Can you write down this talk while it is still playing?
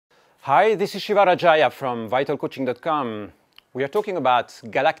Hi, this is Shiva Rajaya from vitalcoaching.com. We are talking about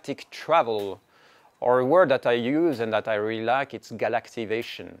galactic travel, or a word that I use and that I really like, it's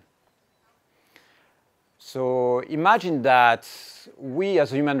galactivation. So imagine that we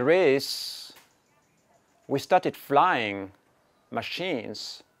as a human race, we started flying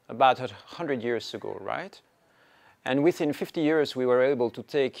machines about 100 years ago, right? And within 50 years, we were able to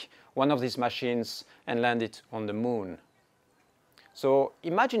take one of these machines and land it on the moon. So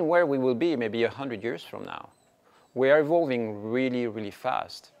imagine where we will be maybe 100 years from now. We are evolving really, really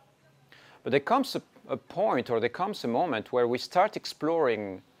fast. But there comes a point, or there comes a moment where we start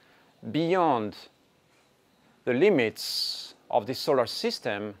exploring beyond the limits of the solar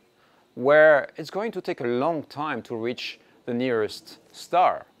system, where it's going to take a long time to reach the nearest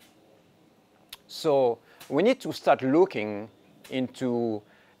star. So we need to start looking into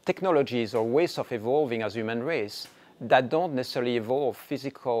technologies or ways of evolving as a human race that don't necessarily involve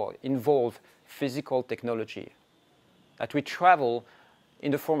physical technology, that we travel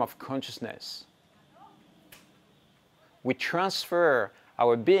in the form of consciousness. We transfer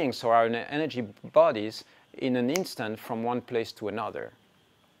our beings or our energy bodies in an instant from one place to another.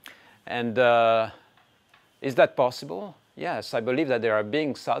 And is that possible? Yes, I believe that there are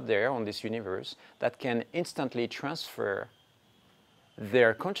beings out there on this universe that can instantly transfer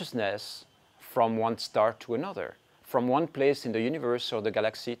their consciousness from one star to another, from one place in the universe or the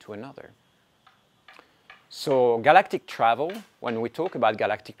galaxy to another. So galactic travel, when we talk about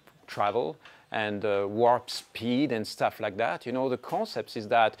galactic travel and warp speed and stuff like that, you know, the concept is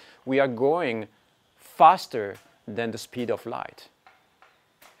that we are going faster than the speed of light.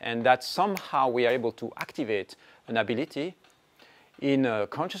 And that somehow we are able to activate an ability in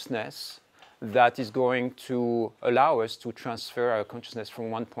consciousness that is going to allow us to transfer our consciousness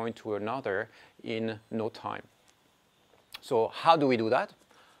from one point to another in no time. So how do we do that?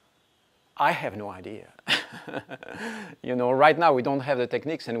 I have no idea. You know, right now we don't have the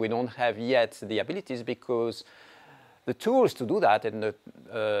techniques and we don't have yet the abilities, because the tools to do that and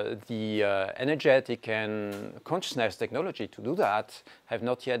the energetic and consciousness technology to do that have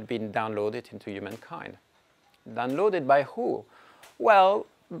not yet been downloaded into humankind. Downloaded by who? Well,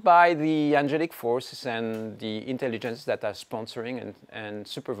 by the angelic forces and the intelligence that are sponsoring and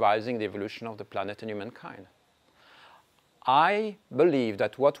supervising the evolution of the planet and humankind. I believe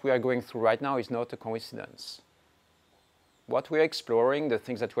that what we are going through right now is not a coincidence. What we are exploring, the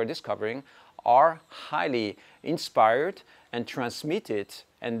things that we're discovering, are highly inspired and transmitted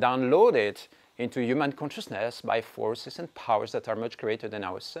and downloaded into human consciousness by forces and powers that are much greater than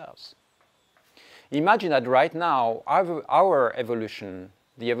ourselves. Imagine that right now our evolution,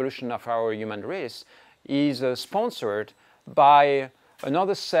 the evolution of our human race, is sponsored by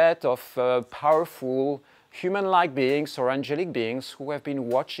another set of powerful human-like beings or angelic beings who have been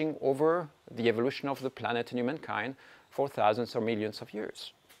watching over the evolution of the planet and humankind for thousands or millions of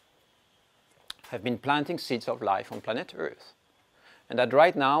years, have been planting seeds of life on planet Earth. And that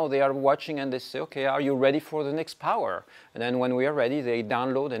right now they are watching and they say, okay, are you ready for the next power? And then when we are ready, they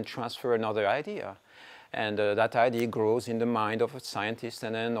download and transfer another idea. And that idea grows in the mind of a scientist,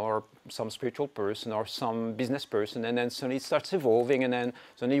 and then, or some spiritual person, or some business person, and then suddenly it starts evolving, and then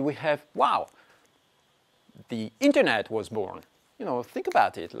suddenly we have, wow, the internet was born. You know, think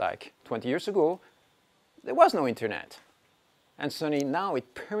about it, like 20 years ago, there was no internet. And suddenly now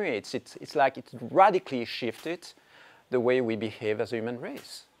it permeates, it's like it radically shifted the way we behave as a human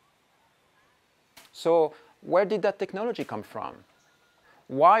race. So where did that technology come from?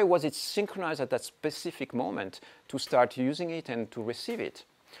 Why was it synchronized at that specific moment to start using it and to receive it?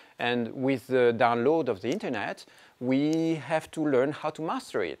 And with the download of the internet, we have to learn how to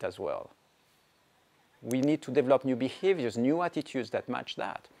master it as well. We need to develop new behaviors, new attitudes that match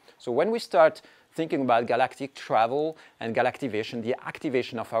that. So when we start thinking about galactic travel and galactivation, the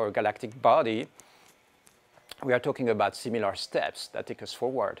activation of our galactic body, we are talking about similar steps that take us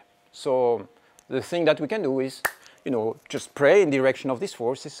forward. So the thing that we can do is, you know, just pray in the direction of these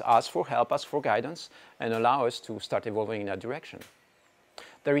forces, ask for help, ask for guidance, and allow us to start evolving in that direction.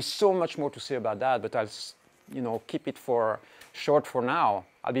 There is so much more to say about that, but I'll, you know, keep it for short for now.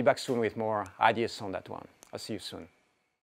 I'll be back soon with more ideas on that one. I'll see you soon.